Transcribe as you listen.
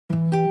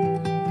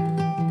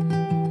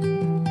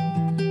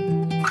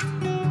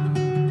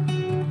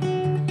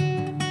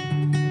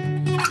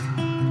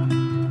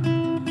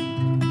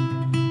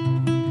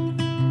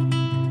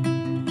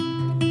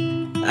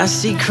I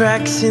see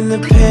cracks in the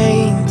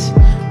paint,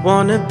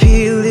 wanna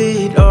peel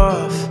it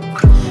off.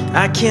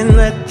 I can't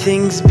let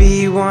things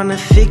be, wanna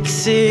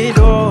fix it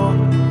all.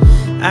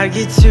 I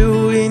get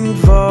too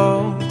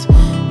involved,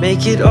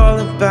 make it all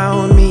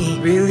about me.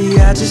 Really,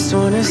 I just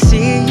wanna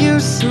see you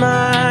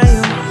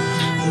smile.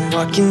 I'm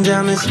walking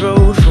down this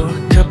road for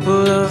a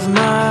couple of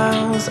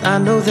miles. I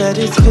know that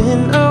it's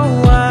been a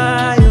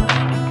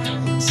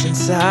while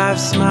since I've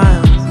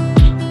smiled.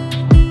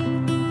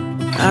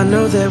 I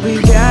know that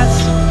we got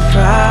some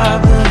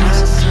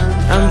problems,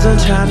 I'm done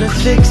trying to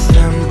fix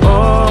them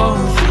all.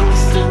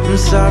 I'm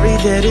sorry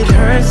that it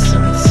hurts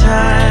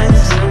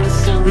sometimes,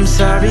 I'm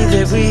sorry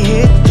that we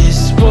hit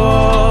this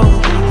wall.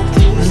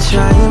 I'm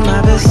trying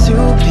my best to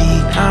be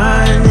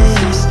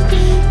honest,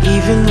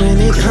 even when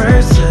it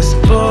hurts us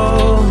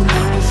both.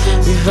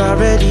 We've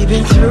already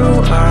been through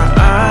our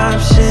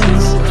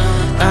options,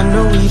 I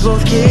know we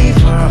both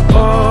gave our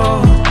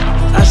all.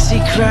 I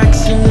see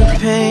cracks in the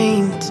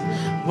paint,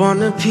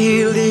 wanna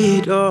peel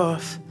it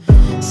off.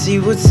 See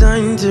what's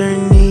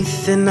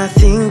underneath and I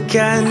think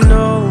I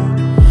know,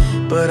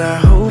 but I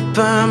hope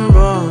I'm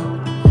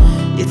wrong.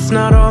 It's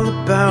not all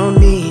about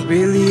me,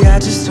 really I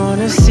just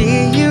wanna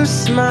see you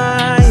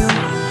smile.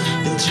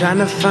 Been trying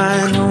to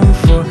find home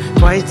for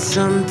quite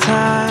some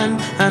time.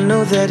 I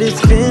know that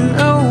it's been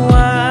a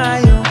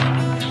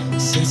while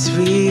since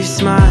we've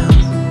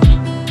smiled.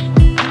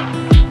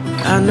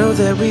 I know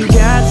that we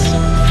got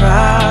some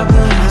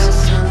problems,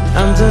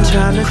 I'm done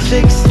trying to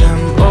fix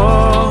them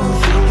all.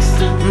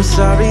 I'm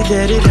sorry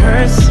that it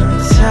hurts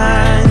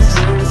sometimes,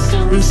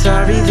 I'm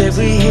sorry that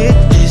we hit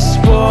this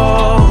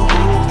wall.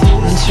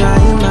 I'm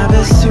trying my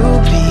best to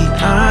be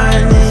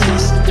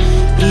honest,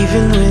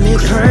 even when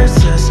it hurts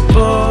us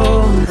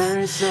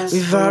both.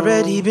 We've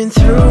already been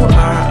through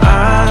our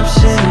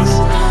options,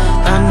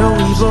 I know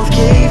we both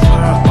gave